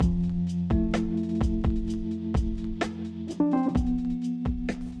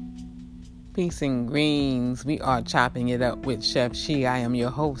Peace and greens. We are chopping it up with Chef She. I am your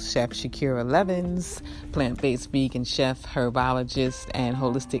host, Chef Shakira Levins, plant-based vegan chef, herbologist, and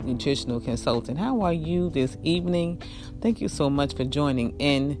holistic nutritional consultant. How are you this evening? Thank you so much for joining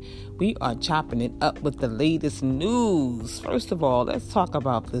in. We are chopping it up with the latest news. First of all, let's talk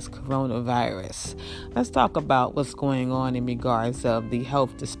about this coronavirus. Let's talk about what's going on in regards of the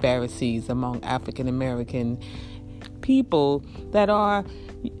health disparities among African American people that are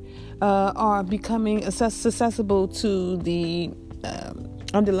becoming susceptible to the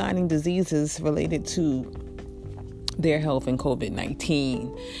underlying diseases related to their health and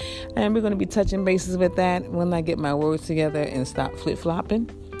COVID-19. And we're going to be touching bases with that when I get my words together and stop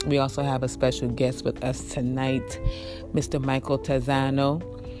flip-flopping. We also have a special guest with us tonight, Mr. Michael Tazzano.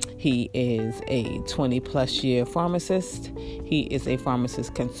 He is a 20-plus year pharmacist. He is a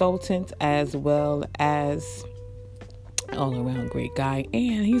pharmacist consultant as well as all-around great guy,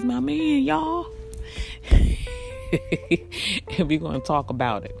 and he's my man, y'all. And we're going to talk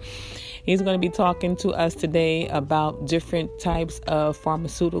about it. He's going to be talking to us today about different types of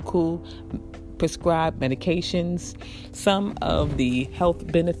pharmaceutical prescribed medications, some of the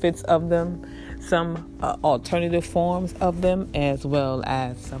health benefits of them, some alternative forms of them, as well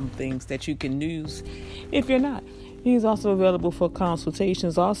as some things that you can use if you're not. He's also available for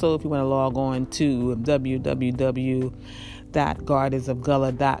consultations. Also, if you want to log on to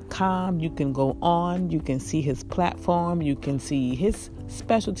www.gardersofgullah.com, you can go on, you can see his platform, you can see his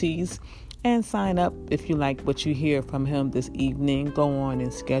specialties, and sign up if you like what you hear from him this evening. Go on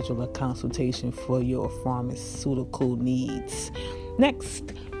and schedule a consultation for your pharmaceutical needs.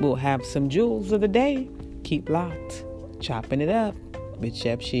 Next, we'll have some jewels of the day. Keep locked. Chopping it up with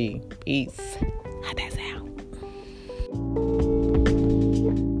Chef She. Peace. How that sound?